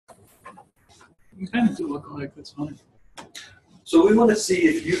You kind of do look alike. That's funny. So we want to see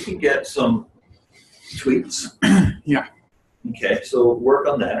if you can get some tweets. Yeah. Okay, so work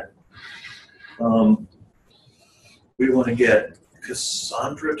on that. We want to get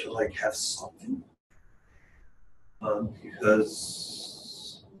Cassandra to like have something,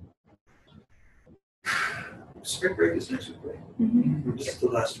 because spring break is next week, right? Mm-hmm. This is the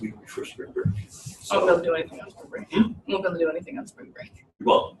last week before spring break. I won't be able to do anything on spring break. I won't be able to do anything on spring break. You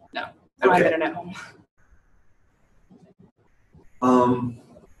won't? No. I don't have Okay. internet home.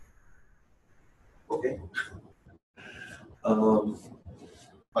 Okay.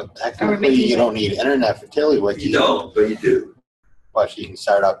 But technically, you don't need internet for Tiddlywinks. You don't, but you do. But you can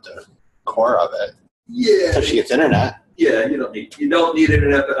start up the core of it. Yeah. So she gets internet. Yeah, you don't need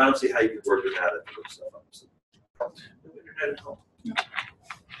internet, but I don't see how you can work without it. No internet at home.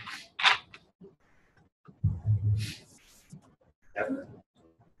 Ever?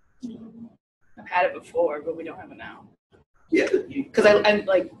 I've had it before, but we don't have it now. Yeah, but you. Because I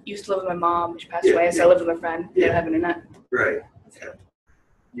like used to live with my mom, she passed away, so I lived with a friend. They don't have internet. Right. Okay.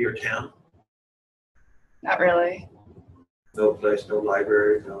 Your town? Not really. No place, no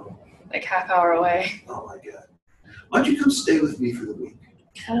library, no. Like half-hour away. Oh my God. Why don't you come stay with me for the week?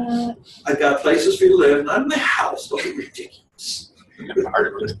 I've got places for you to live, not in my house. Don't be ridiculous. Part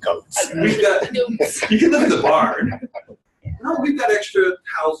of the goats. We've got. You can live in the barn. No, we've got extra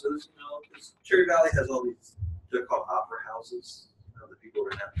houses. You know, 'cause Cherry Valley has all these. They're called opera houses. You know, that people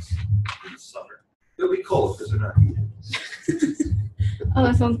rent out in the summer. They'll be cold because they're not heated. Oh,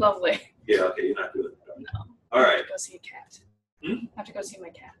 that sounds lovely. Yeah. Okay, you're not doing that. No. All I right. have to go see a cat. Hmm? I have to go see my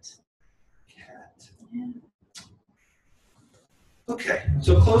cat. Cat. Yeah. Okay,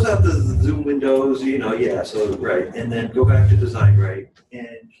 so close out the Zoom windows, you know, yeah, so, right, and then go back to design, right?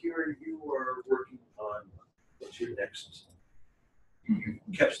 And here you are working on, what's your next, you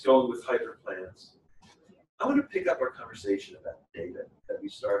kept going with hyper plans. I want to pick up our conversation about data that we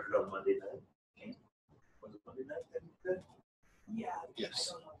started on Monday night. Okay. Was it Monday night that we did? Yeah.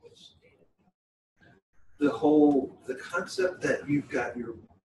 Yes. I don't know which data. The concept that you've got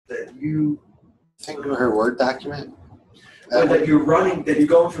Think of her Word document. Well, that you're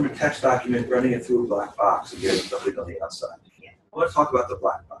going from a text document, running it through a black box and getting something on the outside. Yeah. I want to talk about the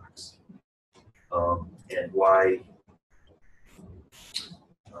black box and why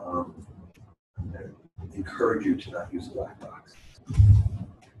I encourage you to not use a black box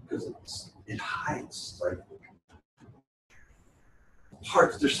because it hides like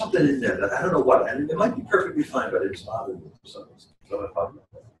parts. There's something in there that I don't know what, and it might be perfectly fine, but it's bothering me for some reason. So I'm talking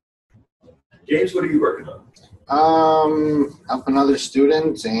about that. James, what are you working on? Helping other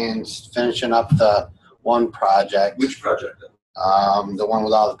students and finishing up the one project. Which project? The one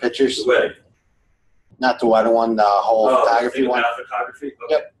with all the pictures. The wedding. Not the wedding one, the whole photography one. Photography?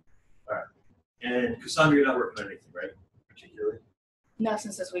 Okay. Yep. All right. And Cassandra, you're not working on anything, right? Particularly? No,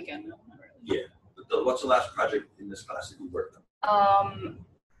 since this weekend. No, not really. Yeah. But what's the last project in this class that you worked on?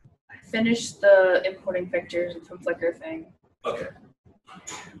 I finished the importing pictures from Flickr thing. Okay.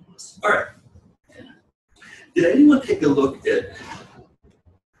 All right. Did anyone take a look at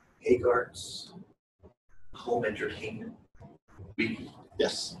Hagart's home entertainment wiki?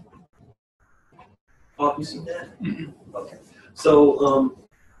 Yes. Oh, have you seen that? Mm-hmm. Okay. So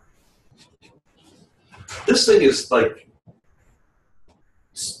this thing is like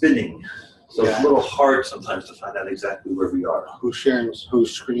spinning. So it's a little hard sometimes to find out exactly where we are. Who's sharing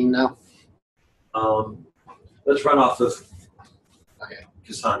whose screen now? Let's run off of Okay.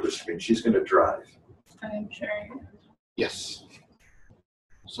 Cassandra's screen. She's going to drive. I'm sharing. Yes.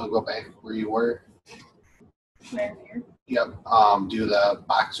 So go back where you were. Where here? Yep. Do the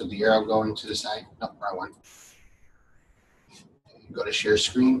box with the arrow going to the side. Nope, wrong one. Go to share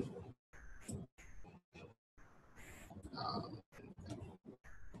screen.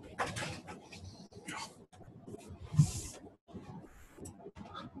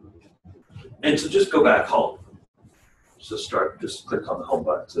 And so just go back home. So just click on the home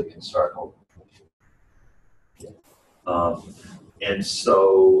button so you can start home. And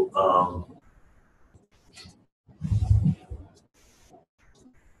so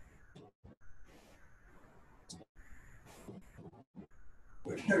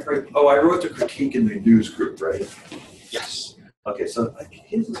where did I write? Oh, I wrote the critique in the news group, right? Yes. Okay, so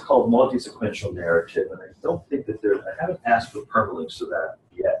his is called multi-sequential narrative, and I don't think that I haven't asked for permalinks to that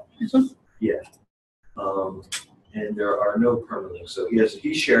yet. This one? Yeah. And there are no permalinks. So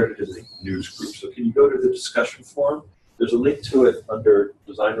he shared it in the news group. So can you go to the discussion forum? There's a link to it under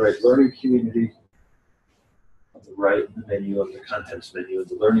Design Right Learning Community. On the right in the menu of the contents menu of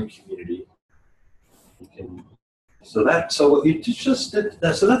the learning community. You can So what you just did,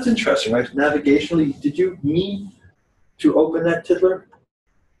 so that's interesting, right? Navigationally, did you mean to open that tiddler?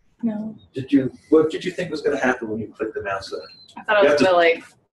 No. What did you think was going to happen when you clicked the mouse there? I thought I was gonna like.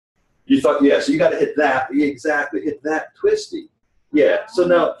 You thought, yeah, so you got to hit that, exactly, hit that twisty. Yeah, so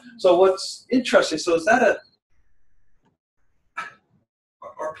now, so what's interesting, so is that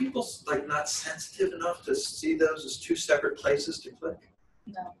are people like not sensitive enough to see those as two separate places to click?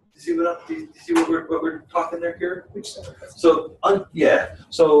 No. Do you see what we're talking there here? Which side? So,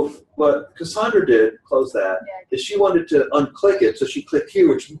 so what Cassandra did, close that, Yeah. is she wanted to unclick it, so she clicked here,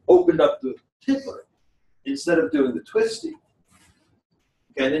 which opened up the tiddler, instead of doing the twisty.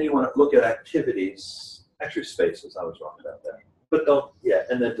 Okay, and then you want to look at activities, actually spaces, I was wrong about that. But don't,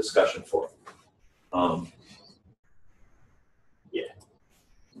 and then discussion forum.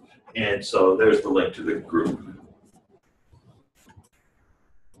 And so there's the link to the group.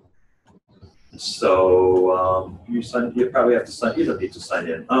 So you probably have to sign, you don't need to sign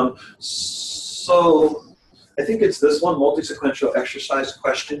in. So I think it's this one, multi-sequential exercise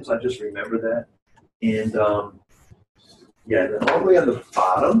questions, I just remember that. And then all the way on the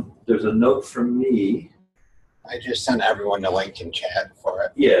bottom, there's a note from me. I just sent everyone the link in chat for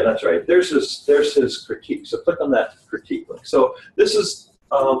it. Yeah, that's right. There's his critique. So click on that critique link. So this is,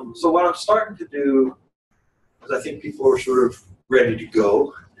 so what I'm starting to do, because I think people are sort of ready to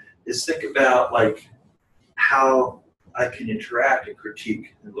go, is think about like how I can interact and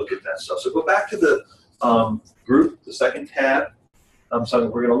critique and look at that stuff. So go back to the group, the second tab. So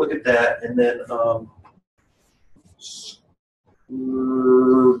we're going to look at that, and then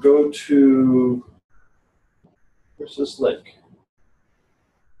go to, where's this link?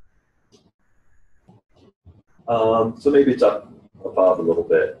 So maybe it's up above a little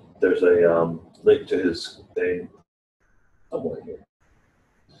bit. There's a link to his thing somewhere here.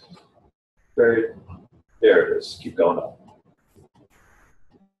 There it is. Keep going up.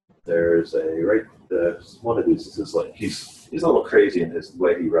 There's one of these is his link. He's a little crazy in his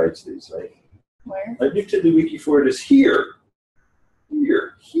way he writes these, right? Where? A new to the wiki for it is here.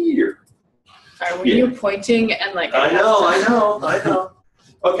 Here. Sorry, were you pointing and like? I know.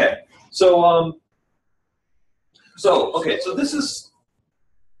 Okay, so this is,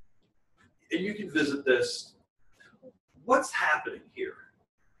 and you can visit this. What's happening here?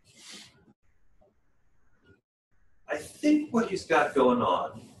 I think what he's got going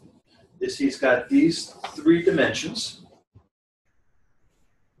on is he's got these 3 dimensions.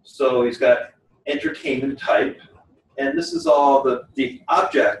 So he's got entertainment type, and this is all the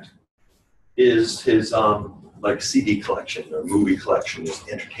object is his like CD collection or movie collection, his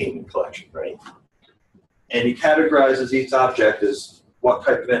entertainment collection, right? And he categorizes each object as what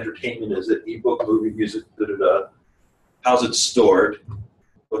type of entertainment is it, ebook, movie, music, how's it stored,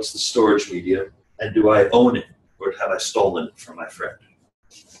 what's the storage medium, and do I own it or have I stolen it from my friend?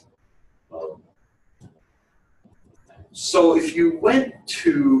 So if you went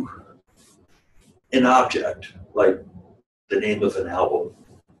to an object, like the name of an album,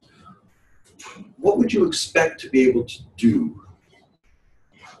 what would you expect to be able to do?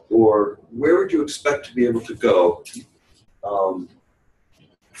 Or where would you expect to be able to go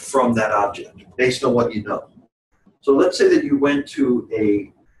from that object, based on what you know? So let's say that you went to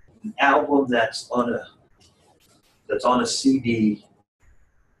an album that's on a CD,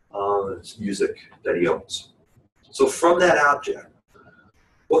 it's music that he owns. So from that object,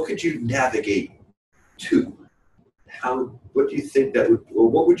 what could you navigate to? What do you think that would, or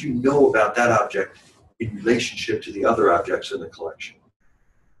what would you know about that object in relationship to the other objects in the collection?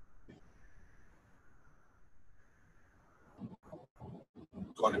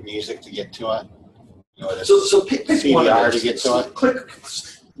 Go to music to get to it. So pick one CDR to get to it.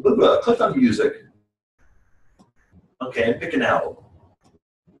 Click on music. Okay, and pick an album.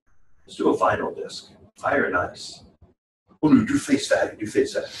 Let's do a vinyl disc. Fire and Ice. Oh, no, do Face Value.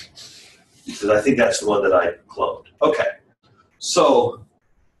 Because I think that's the one that I cloned. Okay, so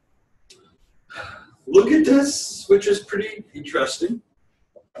look at this, which is pretty interesting.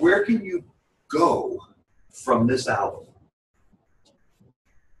 Where can you go from this album?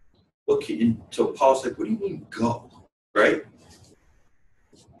 So Paul's like, what do you mean go, right?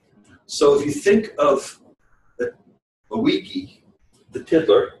 So if you think of a wiki, the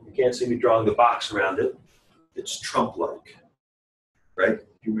tiddler, you can't see me drawing the box around it, it's Trump-like, right? Do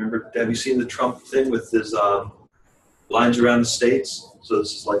you remember, have you seen the Trump thing with his lines around the states? So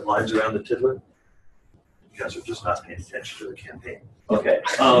this is like lines around the tiddler? You guys are just not paying attention to the campaign. Okay.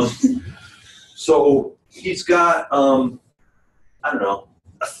 So he's got, I don't know,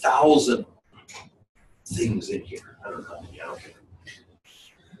 1,000 things in here. I don't know. Yeah, okay.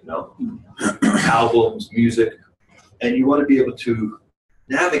 You know, albums, music, and you want to be able to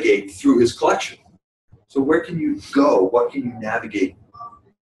navigate through his collection. So where can you go? What can you navigate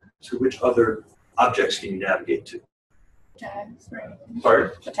to? Which other objects can you navigate to? Tags, right?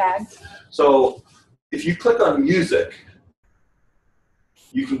 Pardon? The tags. So if you click on music,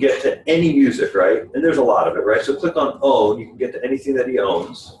 you can get to any music, right? And there's a lot of it, right? So click on own, you can get to anything that he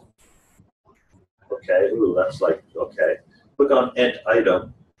owns. Okay, ooh, that's like, okay. Click on end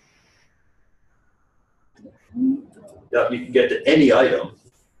item. Yeah, you can get to any item.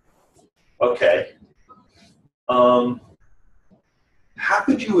 Okay. How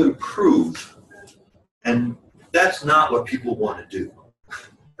could you improve? And that's not what people want to do.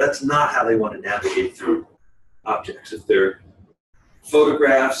 That's not how they want to navigate through objects. If they're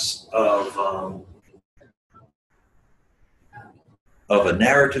photographs of a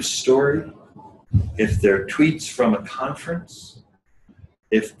narrative story, if they're tweets from a conference,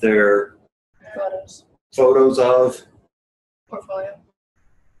 if they're photos of Portfolio.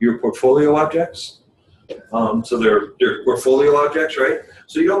 your portfolio objects. So they're portfolio objects, right?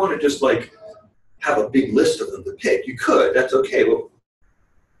 So you don't want to just like have a big list of them to pick. You could, that's okay. Well,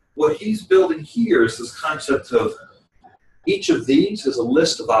 what he's building here is this concept of each of these is a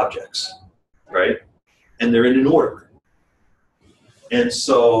list of objects, right? And they're in an order. And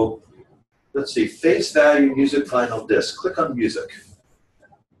so, let's see, face value, music, vinyl disc. Click on music.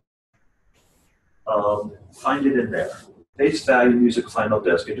 Find it in there. Face value, music, vinyl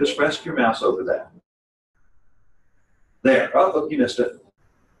disc. And just rest your mouse over that. There. Oh, look, you missed it.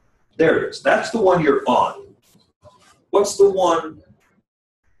 There it is. That's the one you're on. What's the one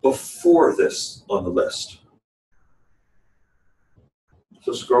before this on the list?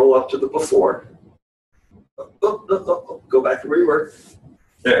 So scroll up to the before. Go back to where you were.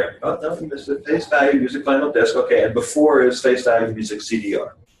 There. Oh, no, you missed it. Face value, music, vinyl disc. Okay, and before is face value, music,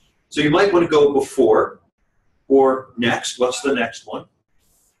 CDR. So you might want to go before or next. What's the next one?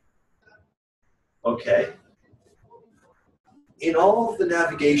 Okay. In all of the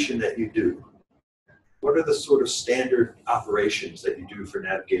navigation that you do, what are the sort of standard operations that you do for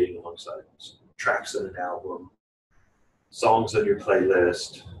navigating alongside tracks in an album, songs on your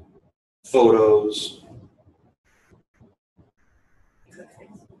playlist, photos?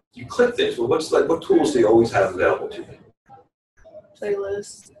 You click things. Well, what tools do you always have available to you?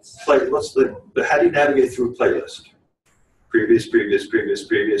 Playlists. How do you navigate through a playlist? Previous,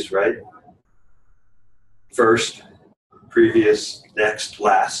 right? First, previous, next,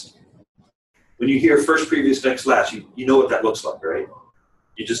 last. When you hear first, previous, next, last, you know what that looks like, right?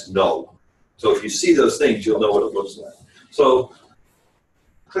 You just know. So if you see those things, you'll know what it looks like. So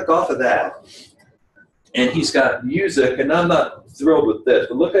click off of that. And he's got music, and I'm not thrilled with this,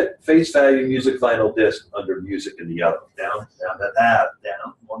 but look at face value, music, vinyl disc under music in the yellow. Down,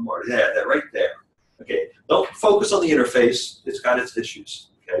 one more. Yeah, that right there. Okay, don't focus on the interface. It's got its issues.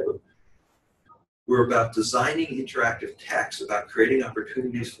 Okay, but we're about designing interactive text, about creating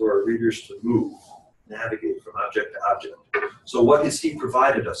opportunities for our readers to move, navigate from object to object. So what has he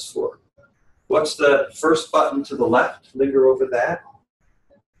provided us for? What's the first button to the left? Linger over that.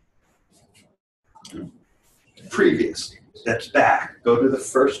 Previous. That's back. Go to the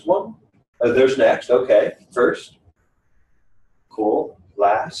first one. There's next. Okay. First. Cool.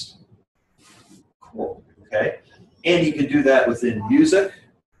 Last. Cool. Okay. And you can do that within music,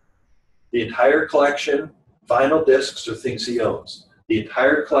 the entire collection, vinyl discs, or things he owns. The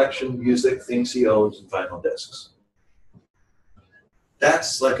entire collection, music, things he owns, and vinyl discs.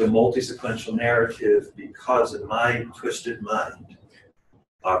 That's like a multi-sequential narrative because in my twisted mind,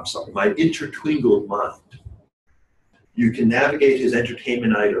 my intertwingled mind, you can navigate his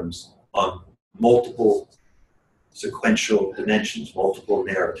entertainment items on multiple sequential dimensions, multiple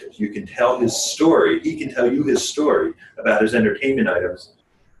narratives. You can tell his story. He can tell you his story about his entertainment items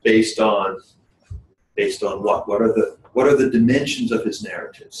based on what? What are the dimensions of his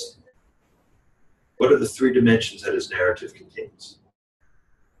narratives? What are the three dimensions that his narrative contains?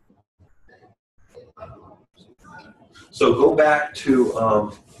 So go back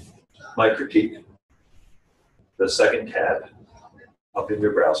to my critique, the second tab up in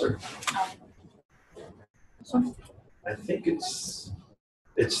your browser. This one? I think it's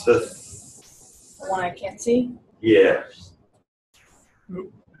the one I can't see? yeah.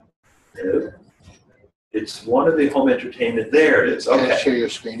 No. It's one of the home entertainment. There it is. Can I Okay. share your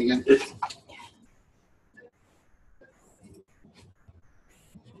screen again?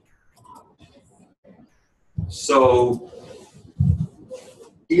 So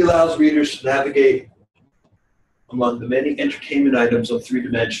he allows readers to navigate among the many entertainment items of three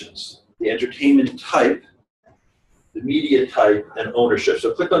dimensions: the entertainment type, the media type, and ownership.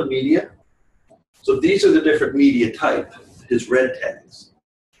 So click on media. So these are the different media type, his red tags.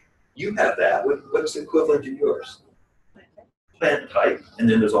 You have that. What's equivalent to yours? Plant type, and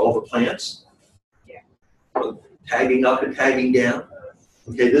then there's all the plants. Yeah. Tagging up and tagging down.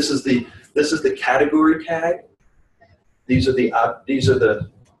 Okay, this is the category tag. These are the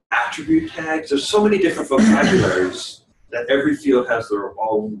attribute tags. There's so many different vocabularies that every field has their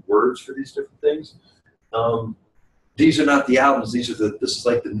own words for these different things. These are not the albums. This is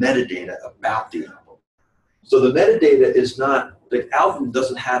like the metadata about the album. So the metadata is not, the album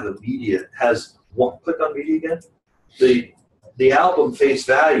doesn't have a media, has one, click on media again. The album face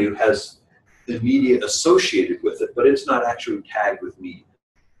value has the media associated with it, but it's not actually tagged with media.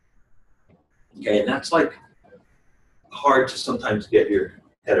 Okay, and that's like hard to sometimes get your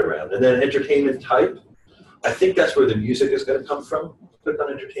head around. And then entertainment type, I think that's where the music is going to come from. Click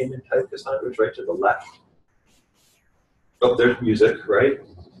on entertainment type, Cassandra, it's right to the left. Oh, there's music, right?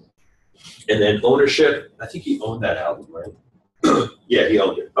 And then ownership, I think he owned that album, right? Yeah, he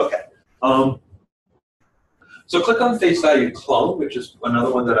owned it. Okay. So click on face value clone, which is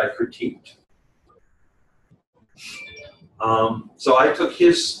another one that I critiqued. So I took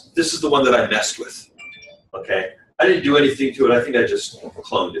this is the one that I messed with, okay? I didn't do anything to it, I think I just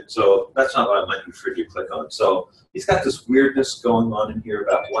cloned it. So that's not what I might be free to click on. So he's got this weirdness going on in here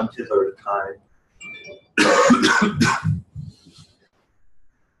about one tiddler at a time.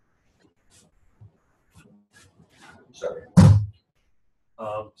 Sorry.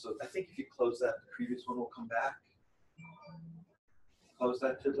 So I think if you close that, the previous one will come back. Close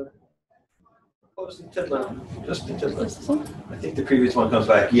that tiddler. Close the tiddler. Just the tiddler. I think the previous one comes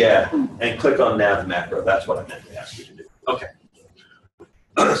back. Yeah. And click on nav macro. That's what I meant to ask you to do. Okay.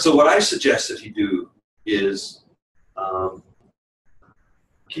 So what I suggest that you do is, do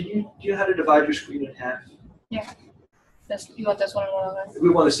you know how to divide your screen in half? Yeah. You want this one and one other?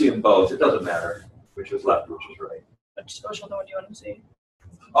 We want to see them both. It doesn't matter which is left, which is right. Which other one do you want to see?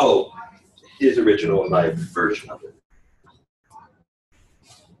 Oh, his original and my version of it.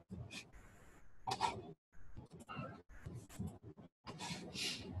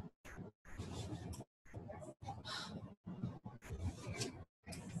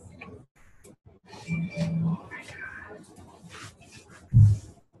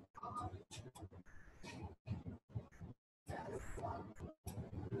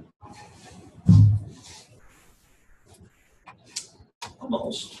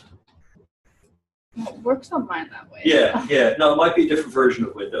 Almost. It works on mine that way. Yeah, yeah. No, it might be a different version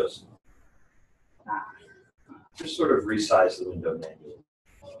of Windows. Ah. Just sort of resize the window manually.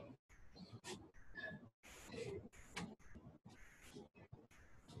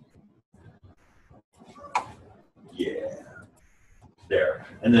 Yeah. There.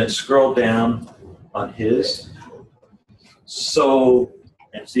 And then scroll down on his. So,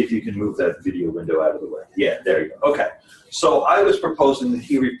 and see if you can move that video window out of the way. Yeah, there you go. Okay. So I was proposing that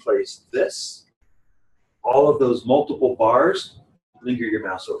he replace this, all of those multiple bars, linger your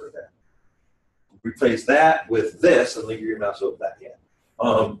mouse over that. Replace that with this and linger your mouse over that. Yeah.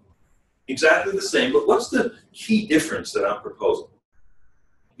 Exactly the same, but what's the key difference that I'm proposing?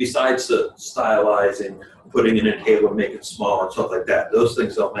 Besides the stylizing, putting in a table and make it small and stuff like that, those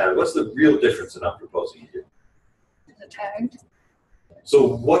things don't matter. What's the real difference that I'm proposing here? Is it tagged?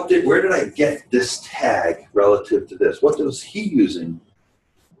 So where did I get this tag relative to this? What was he using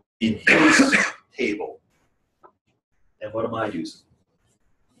in his table? And what am I using?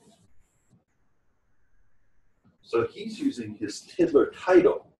 So he's using his tiddler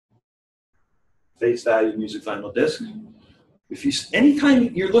title, face value music vinyl disc. If you,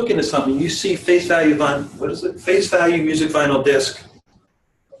 anytime you're looking at something, you see face value face value music vinyl disc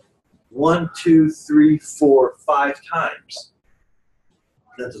 1, 2, 3, 4, 5 times.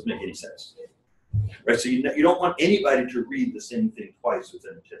 That doesn't make any sense, right? So you don't want anybody to read the same thing twice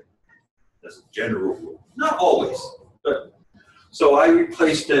within a title. That's a general rule. Not always, but so I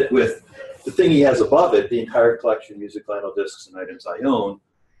replaced it with the thing he has above it, the entire collection of music, vinyl discs, and items I own,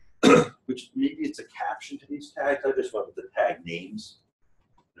 which maybe it's a caption to these tags. I just went with the tag names,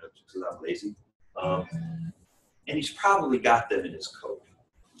 because I'm lazy. And he's probably got them in his code.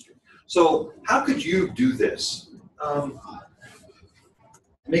 So how could you do this?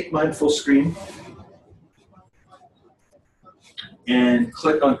 Make mine full screen and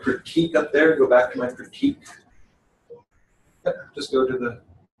click on critique up there. Go back to my critique. Yep, just go to the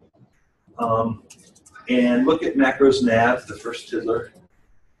and look at macros nav, the first tiddler,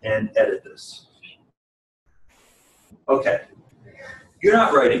 and edit this. Okay, you're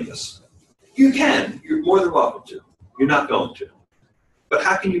not writing this. You can. You're more than welcome to. You're not going to. But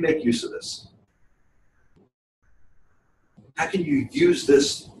how can you make use of this? How can you use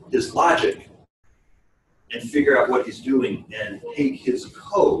this logic and figure out what he's doing and take his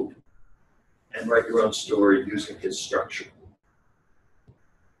code and write your own story using his structure.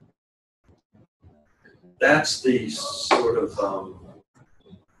 That's the sort of,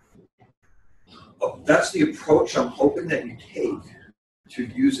 that's the approach I'm hoping that you take to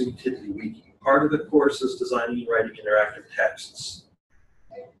using TiddlyWiki. Part of the course is designing and writing interactive texts.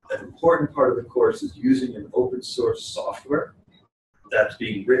 An important part of the course is using an open source software that's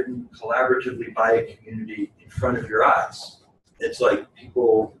being written collaboratively by a community in front of your eyes. It's like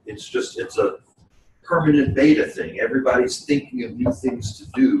people, it's a permanent beta thing. Everybody's thinking of new things to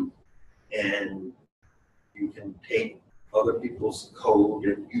do, and you can take other people's code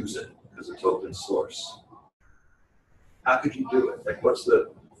and use it because it's open source. How could you do it? Like,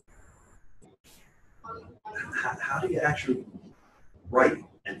 how do you actually write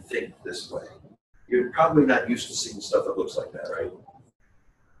and think this way? You're probably not used to seeing stuff that looks like that, right?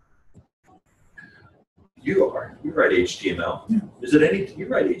 You are. You write HTML. You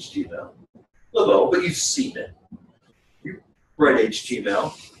write HTML. Hello, but you've seen it. You write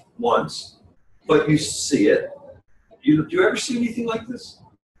HTML once, but you see it. Do you ever see anything like this?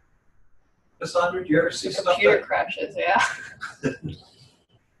 Cassandra, do you ever see The stuff computer that crashes, yeah.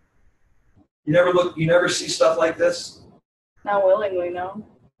 you never see stuff like this? Not willingly, no.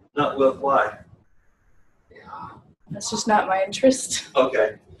 Not with why? That's just not my interest.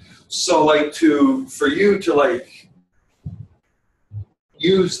 Okay. So for you to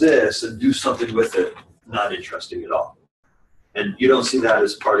use this and do something with it, not interesting at all. And you don't see that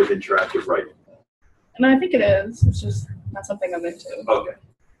as part of interactive writing. And I think it is. It's just not something I'm into. Okay.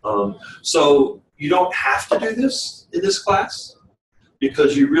 So you don't have to do this in this class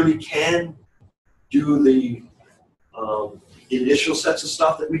because you really can do the initial sets of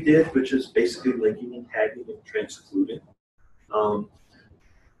stuff that we did, which is basically linking and tagging and transcluding.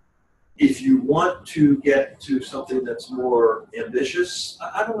 If you want to get to something that's more ambitious,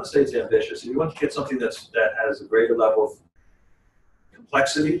 I don't want to say it's ambitious. If you want to get something that has a greater level of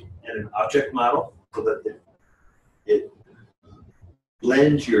complexity and an object model so that it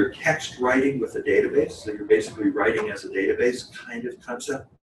blends your text writing with a database, so you're basically writing as a database kind of concept,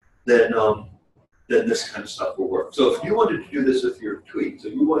 then this kind of stuff will work. So if you wanted to do this with your tweets,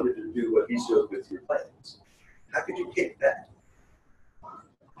 if you wanted to do what he's doing with your plans, how could you take that?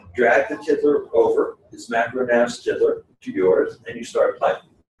 Drag the tiddler over, his macro nav's tiddler, to yours, and you start playing.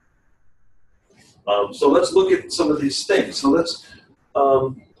 So let's look at some of these things. So let's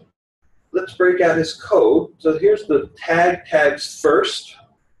break out his code. So here's the tags first,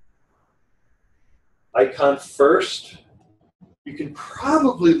 icon first. You can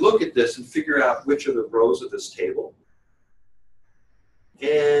probably look at this and figure out which are the rows of this table.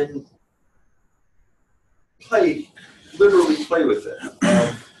 And literally play with it.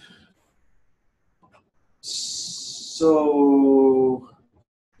 So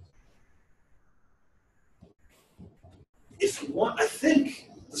if you want, I think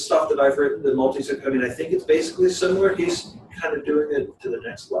the stuff that I've written, the multi-sig, I think it's basically similar. He's kind of doing it to the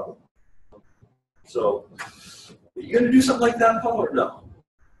next level. So, are you going to do something like that, Paul, or no?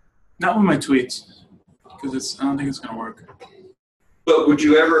 Not with my tweets, because I don't think it's going to work. But would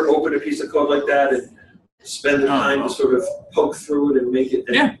you ever open a piece of code like that and spend the time to sort of poke through it and make it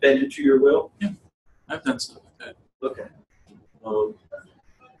and bend it to your will? Yeah, I've done stuff like that. Okay.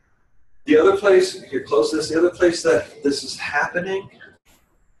 The other place, you're close to this, the other place that this is happening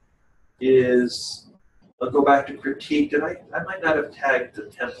is, I'll go back to critique. I might not have tagged the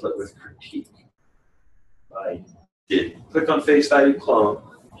template with critique. I did. Click on face value clone.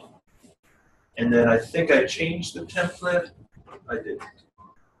 And then I think I changed the template. I didn't.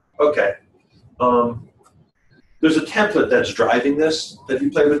 Okay. There's a template that's driving this. Have you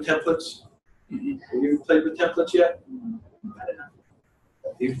played with templates? Mm-hmm. Have you played with templates yet?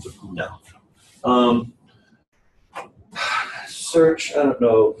 No. Search, I don't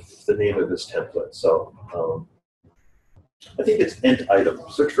know the name of this template, so I think it's ent item.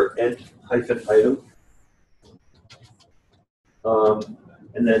 Search for ent-item.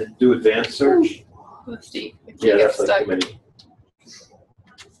 And then do advanced search. Let's see. Yeah, that's like too many.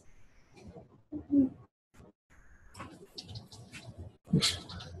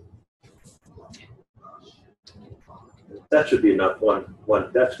 That should be enough. One.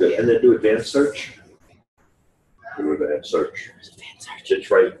 That's good. And then do advanced search. Do advanced search. Advanced search.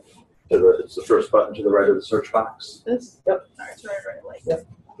 It's right. It's the first button to the right of the search box. This? Yep. Alright, it's right, like. Yep.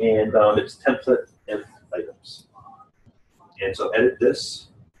 And it's template and items. And so edit this.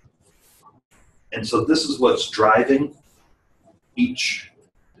 And so this is what's driving each.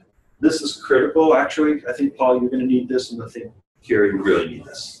 This is critical, actually. I think, Paul, you're going to need this, and I think, Kira, you really need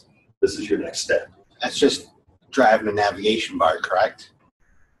this. This is your next step. That's just driving the navigation bar, correct?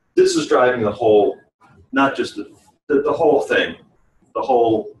 This is driving the whole, not just the whole thing, the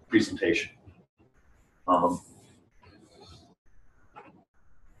whole presentation.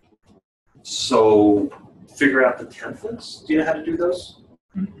 So figure out the templates. Do you know how to do those?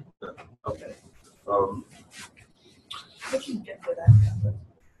 Mhm. Okay. What you get for that?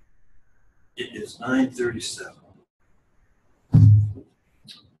 It is 9:37.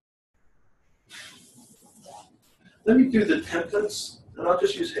 Let me do the templates, and I'll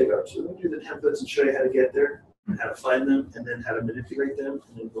just use Hagar. So let me do the templates and show you how to get there, and how to find them, and then how to manipulate them,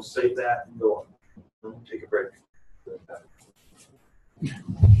 and then we'll save that and go on. And we'll take a break.